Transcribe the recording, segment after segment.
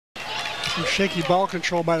Some shaky ball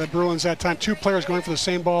control by the Bruins that time. Two players going for the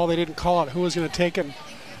same ball. They didn't call out who was going to take it.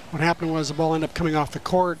 What happened was the ball ended up coming off the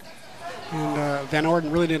court. And Van Orden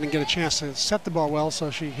really didn't get a chance to set the ball well,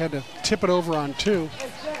 so she had to tip it over on two.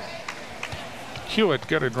 Hewitt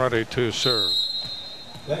getting ready to serve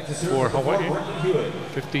for Hawaii.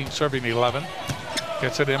 15 serving 11.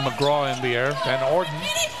 Gets it in. McGraw in the air. Van Orden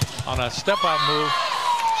on a step-out move.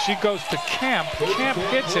 She goes to Camp. Camp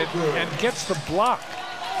hits it and gets the block.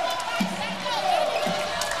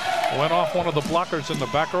 Went off one of the blockers in the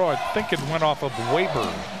back row. I think it went off of Weber.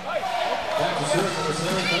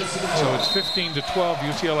 So it's 15-12.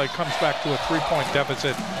 UCLA comes back to a 3-point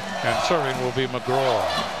deficit, and serving will be McGraw.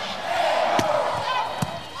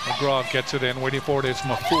 McGraw gets it in. Waiting for it is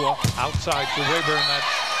Mafua outside to Weber, and that's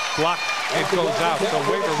blocked. It goes out. So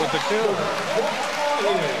Weber with the kill.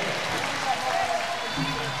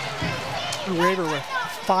 Weber with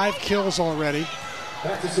 5 kills already.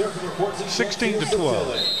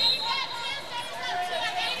 16-12.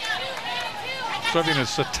 Serving is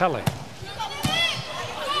Satelli.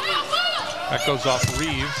 That goes off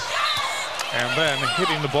Reeves. And then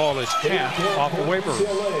hitting the ball is Camp off of Weber.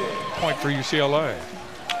 Point for UCLA.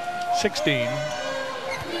 16-13.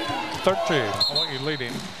 Hawaii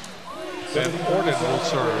leading. Then Orden will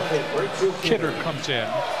serve. Kidder comes in,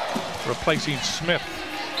 replacing Smith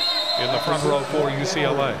in the front row for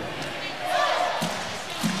UCLA.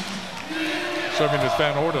 Serving is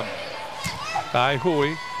Van Orden.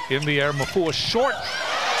 Hui in the air. Mafua short,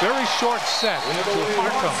 very short set to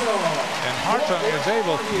Hartung. And Hartung is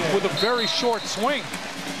able, with a very short swing,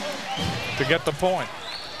 to get the point.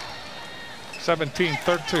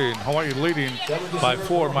 17-13. Hawaii leading by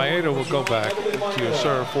 4. Maeda will go back to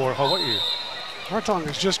serve for Hawaii. Hartung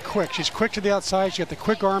is just quick. She's quick to the outside. She's got the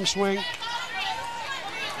quick arm swing.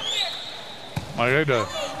 Maeda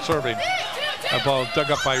serving. That ball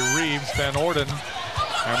dug up by Reeves, Van Orden,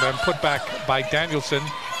 and then put back by Danielson.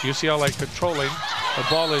 UCLA controlling. The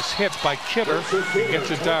ball is hit by Kidder. He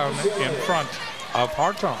gets it down in front of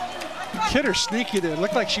Hartung. Kidder sneaky there. It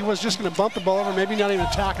looked like she was just going to bump the ball over, maybe not even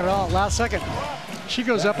attack at all. Last second, she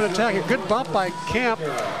goes up and attack. A good bump by Camp.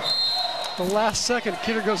 The last second,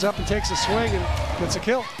 Kidder goes up and takes a swing and gets a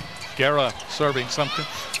kill. Guerra serving. Some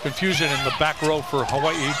confusion in the back row for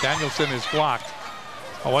Hawaii. Danielson is blocked.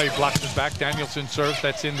 Hawaii blocks it back. Danielson serves.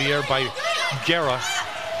 That's in the air by Guerra.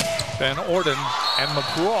 Van Orden and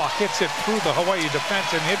McGraw hits it through the Hawaii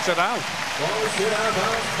defense and hits it out.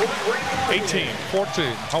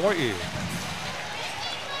 18-14, Hawaii.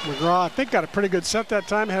 McGraw, I think, got a pretty good set that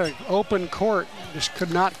time. Had an open court, just could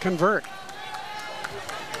not convert.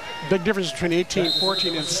 Big difference between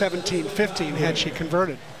 18-14 and 17-15 had she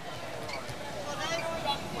converted.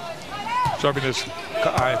 Serving is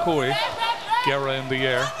Hui. Guerra in the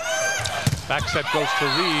air. Back set goes to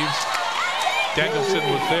Reeves. Danielson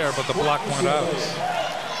was there, but the block went out.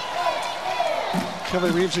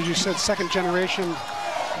 Kelly Reeves, as you said, second generation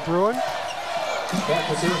Bruin.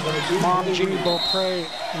 Mom, Jeannie Beaupre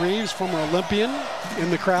Reeves, former Olympian, in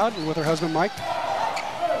the crowd with her husband, Mike.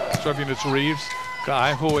 Serving is Reeves,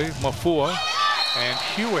 Hui, Mafua, and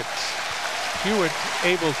Hewitt. Hewitt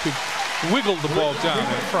able to wiggle the ball down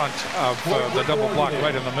in front of the double block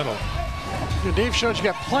right in the middle. Dave showed you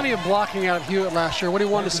got plenty of blocking out of Hewitt last year. What he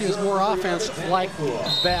wanted to see was more offense like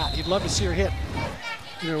that. He'd love to see her hit,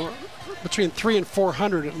 between 300 and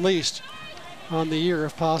 400 at least on the year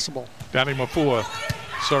if possible. Danny Mafua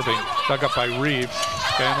serving, dug up by Reeves.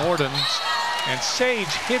 Van Orden, and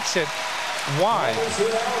Sage hits it wide.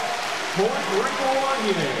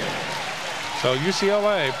 So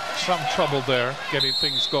UCLA, some trouble there getting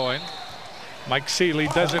things going. Mike Seeley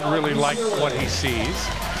doesn't really like what he sees.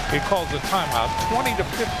 He calls a timeout.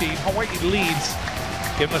 20-15, Hawaii leads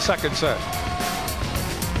in the second set.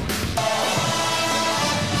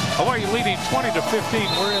 Hawaii leading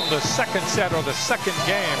 20-15. We're in the second set, or the second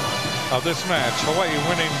game of this match. Hawaii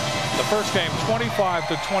winning the first game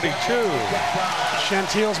 25-22.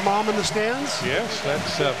 Chantil's mom in the stands? Yes,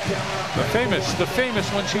 that's the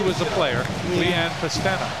famous when she was a player, Leanne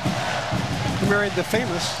Pastena. Who married the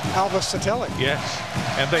famous Alva Satelli. Yes,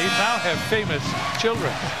 and they now have famous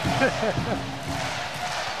children.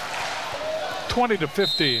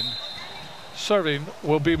 20-15. Serving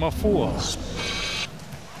will be Mafua.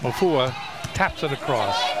 Mafua taps it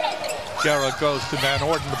across. Guerra goes to Van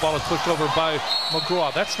Orden. The ball is pushed over by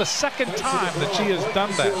McGraw. That's the second time that she has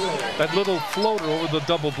done that. That little floater over the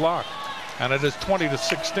double block. And it is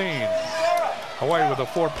 20-16. Hawaii with a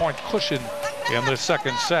 4-point cushion in the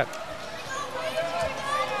second set.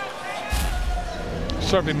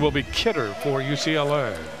 Serving will be Kidder for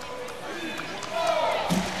UCLA.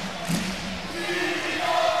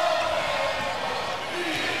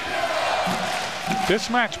 This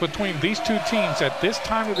match between these two teams at this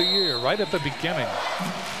time of the year, right at the beginning,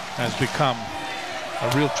 has become a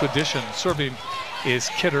real tradition. Serving is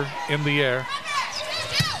Kidder in the air.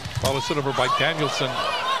 Ball is hit over by Danielson.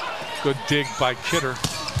 Good dig by Kidder.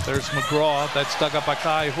 There's McGraw. That's dug up by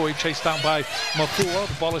Wahine, chased down by Mafua.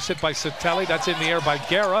 The ball is hit by Satelli. That's in the air by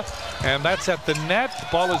Guerra. And that's at the net. The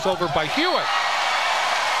ball is over by Hewitt.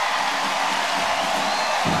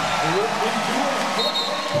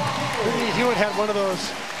 Hewitt had one of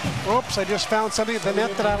those, oops, I just found something at the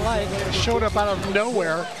net that I like. It showed up out of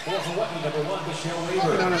nowhere.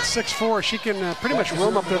 And at 6'4", she can pretty much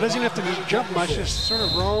roam up there. Doesn't even have to jump much, just sort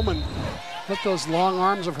of roam and let those long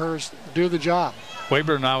arms of hers do the job.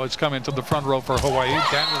 Weber now has come into the front row for Hawaii.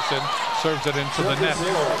 Danielson serves it into the net.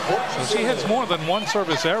 So she has more than one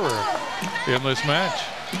service error in this match.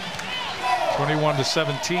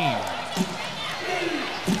 21-17.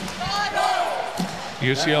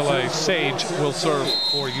 UCLA, Sage will serve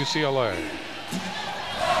for UCLA.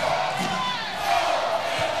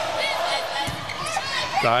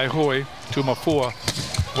 Hui to Mafua.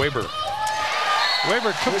 Weber.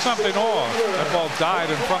 Weber took something off. That ball died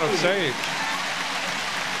in front of Sage.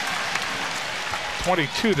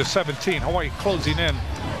 22-17. Hawaii closing in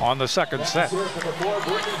on the second set.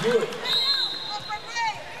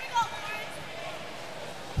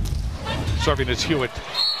 Serving is Hewitt.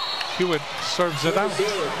 Hewitt serves it out.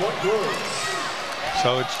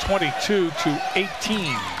 So it's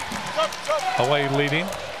 22-18. Hawaii leading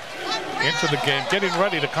into the game. Getting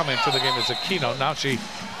ready to come into the game is Aquino. Now she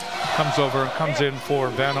comes over and comes in for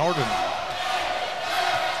Van Orden.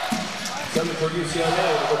 Coming for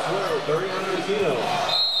UCLA, number 12, Mariana Aquino.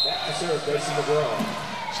 Back to serve, facing McGraw.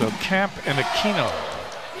 So Camp and Aquino.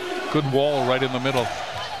 Good wall right in the middle.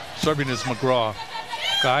 Serving is McGraw.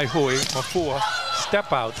 Hui, Mafua,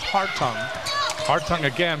 step out, Hartung. Hartung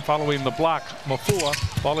again following the block. Mafua,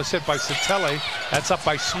 ball is hit by Satelli. That's up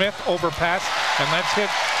by Smith, overpass, and that's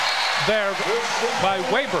hit there by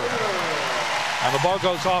Weber. And the ball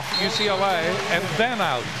goes off UCLA and then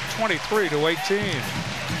out, 23-18.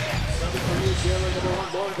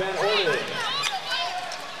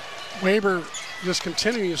 Weber just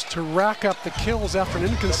continues to rack up the kills after an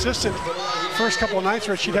inconsistent first couple of nights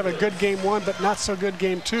where she'd have a good game one, but not so good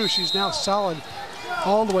game two. She's now solid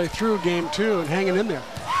all the way through game two and hanging in there.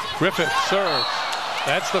 Griffith serves.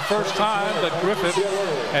 That's the first time that Griffith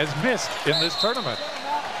has missed in this tournament.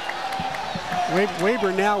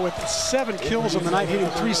 Weber now with 7 kills on the night, hitting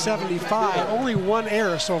 .375, only 1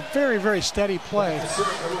 error, so very, very steady play.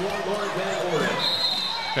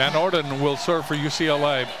 Van Orden will serve for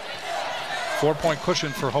UCLA. 4-point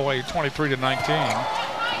cushion for Hawaii,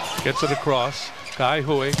 23-19. Gets it across.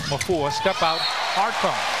 Hui, Mafua, step out,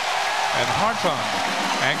 Hartung. And Hartung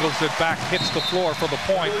angles it back, hits the floor for the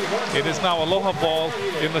point. It is now Aloha ball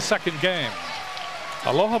in the second game.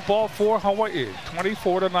 Aloha ball for Hawaii,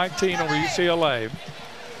 24-19 over UCLA.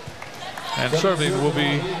 And serving will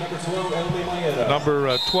be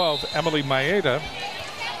number 12, Emily Maeda.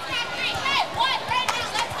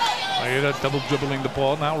 Maeda double dribbling the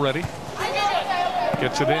ball, now ready.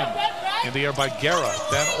 Gets it in the air by Guerra.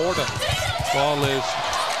 Van Orden. Ball is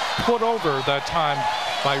put over that time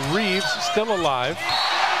by Reeves, still alive.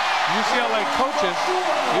 UCLA coaches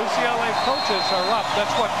are up. That's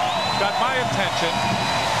what got my attention.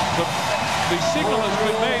 The signal has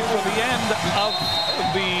been made for the end of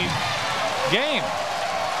the game.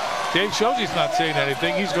 Dave Shozi's not saying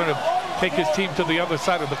anything. He's going to take his team to the other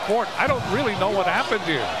side of the court. I don't really know what happened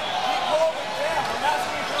here.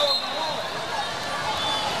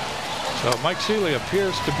 So Mike Seeley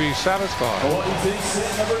appears to be satisfied.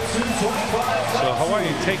 So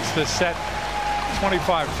Hawaii takes the set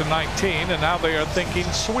 25-19, and now they are thinking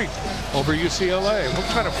sweep over UCLA. We'll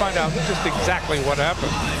try to find out just exactly what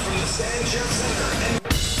happened.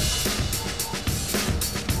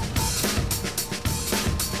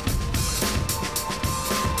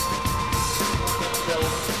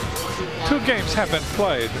 Two games have been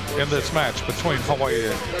played in this match between Hawaii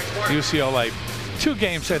and UCLA. Two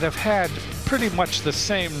games that have had pretty much the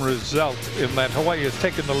same result in that Hawaii has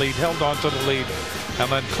taken the lead, held on to the lead,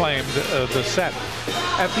 and then claimed the set.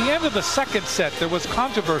 At the end of the second set, there was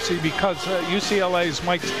controversy because UCLA's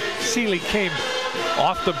Mike Seeley came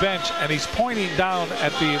off the bench and he's pointing down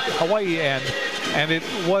at the Hawaii end, and it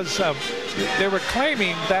was, they were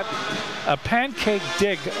claiming that a pancake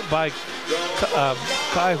dig by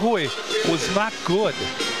Hui was not good,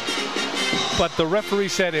 but the referee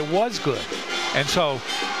said it was good. And so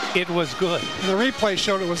it was good. And the replay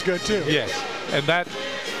showed it was good too. Yes, and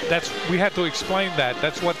that's we had to explain that.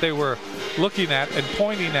 That's what they were looking at and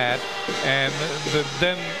pointing at, and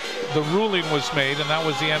then the ruling was made, and that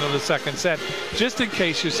was the end of the second set. Just in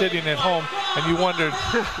case you're sitting at home and you wondered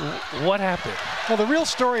what happened. Well, the real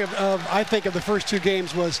story I think of the first two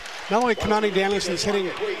games was not only Kanani Danielson's hitting,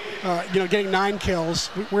 getting 9 kills.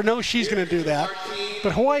 We know she's going to do that.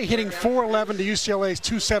 But Hawaii hitting 411 to UCLA's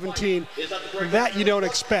 217. That you don't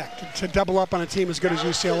expect to double up on a team as good as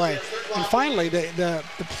UCLA. And finally, the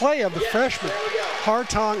play of the freshmen,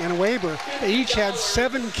 Hartong and Weber, they each had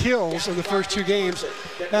 7 kills in the first 2 games.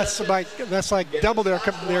 That's like double their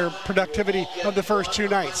productivity of the first 2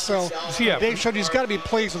 nights. So yeah, Dave showed he's got to be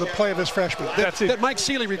pleased with the play of his freshmen. That Mike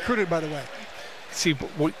Seeley recruited, by the way. See,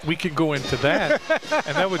 we could go into that,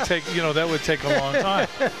 and that would take a long time.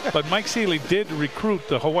 But Mike Seeley did recruit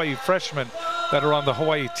the Hawaii freshmen that are on the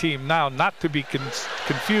Hawaii team now, not to be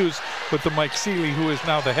confused with the Mike Seeley who is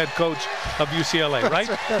now the head coach of UCLA, right?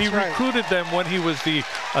 He recruited them when he was the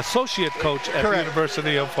associate coach at the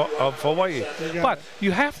University of Hawaii. But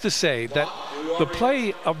you have to say that the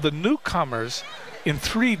play of the newcomers in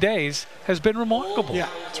 3 days has been remarkable. Yeah,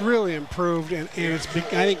 it's really improved, and I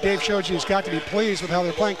think Dave showed you he's got to be pleased with how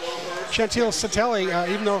they're playing. Chantel Satelli,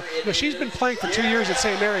 even though she's been playing for 2 years at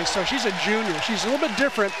St. Mary's, so she's a junior. She's a little bit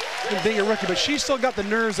different than being a rookie, but she's still got the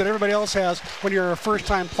nerves that everybody else has when you're a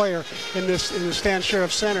first-time player in the Stan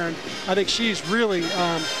Sheriff Center. And I think she's really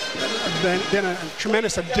been a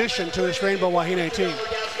tremendous addition to this Rainbow Wahine team.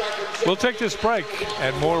 We'll take this break,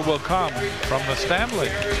 and more will come from the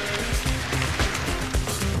Stanley.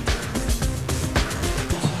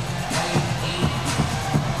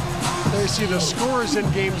 There you see the scores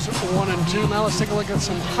in games 1 and 2. Now let's take a look at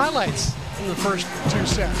some highlights in the first 2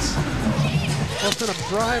 sets. Well, it's been a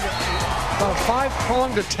drive, about a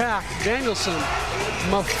 5-pronged attack. Danielson,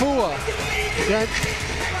 Mafua.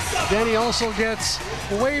 Danny also gets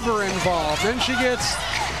Weber involved. Then she gets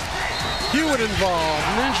Hewitt involved.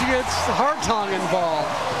 And then she gets Hartong involved.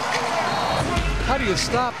 How do you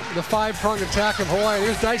stop the 5-pronged attack of Hawaii?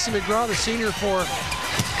 There's Dicey McGraw, the senior for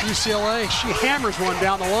UCLA. She hammers one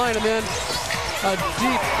down the line, and then a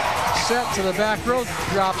deep set to the back row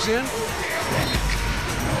drops in.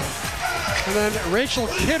 And then Rachel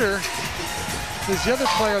Kidder is the other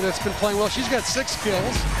player that's been playing well. She's got 6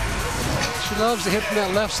 kills. She loves to hit from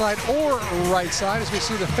that left side or right side. As we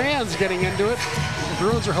see the fans getting into it, the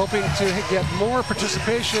Bruins are hoping to get more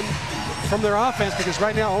participation from their offense, because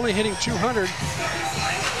right now only hitting 200.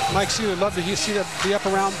 Mike Seeley would love to see that be up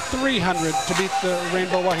around 300 to beat the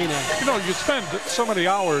Rainbow Wahine. You know, you spend so many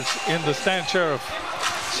hours in the Stan Sheriff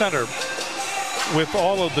Center with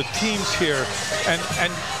all of the teams here, and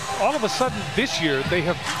all of a sudden this year they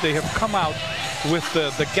have come out with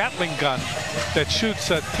the Gatling gun that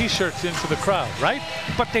shoots T-shirts into the crowd, right?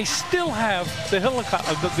 But they still have the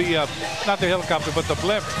helicopter, not the helicopter, but the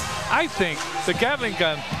blimp. I think the Gatling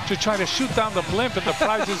gun to try to shoot down the blimp, and the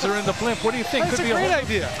prizes are in the blimp. What do you think? That's a great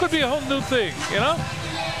idea. Could be a whole new thing, you know?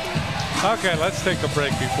 Okay, let's take a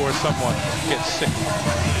break before someone gets sick.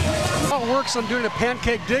 How it works on doing a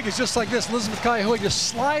pancake dig is just like this. Elizabeth Kaihui just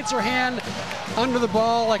slides her hand under the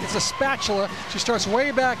ball like it's a spatula. She starts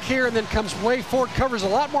way back here and then comes way forward, covers a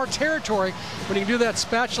lot more territory when you can do that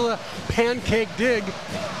spatula pancake dig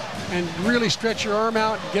and really stretch your arm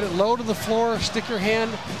out, get it low to the floor, stick your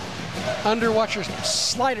hand under, watch her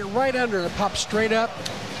slide it right under, and it pops straight up.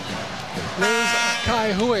 There's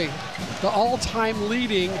Kaihui, the all-time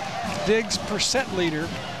leading digs per set leader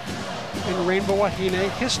in Rainbow Wahine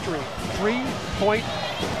history.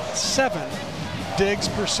 3.7 digs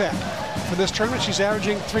per set. For this tournament, she's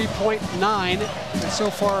averaging 3.9, and so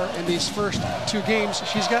far in these first 2 games,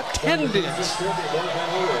 she's got 10 digs.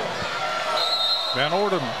 Van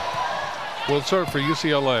Orden will serve for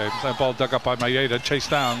UCLA. That ball dug up by Maeda, chased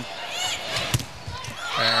down,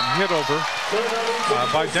 and hit over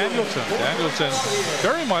by Danielson. Danielson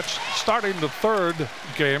very much starting the third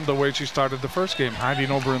game the way she started the first game,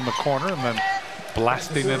 hiding over in the corner and then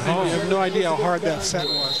blasting it home. You have no idea how hard that set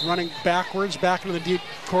was. Running backwards, back into the deep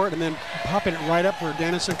court, and then popping it right up where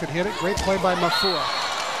Danielson could hit it. Great play by Mafua.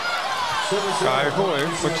 Kaihui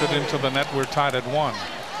puts it into the net. We're tied at 1.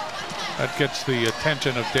 That gets the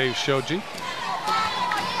attention of Dave Shoji.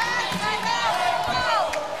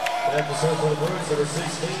 And to serve for the Bruins, number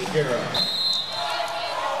 16, Guerra.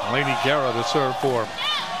 Lainey Guerra to serve for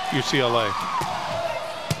UCLA.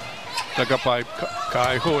 Dug up by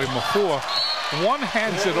Kaihui. Mafua one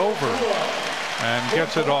hands it over and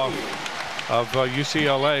gets it off of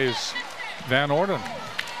UCLA's Van Orden.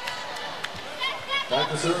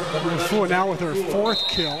 Mafua now with her 4th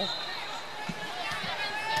kill.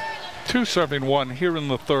 2 serving 1 here in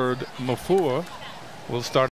the third. Mafua will start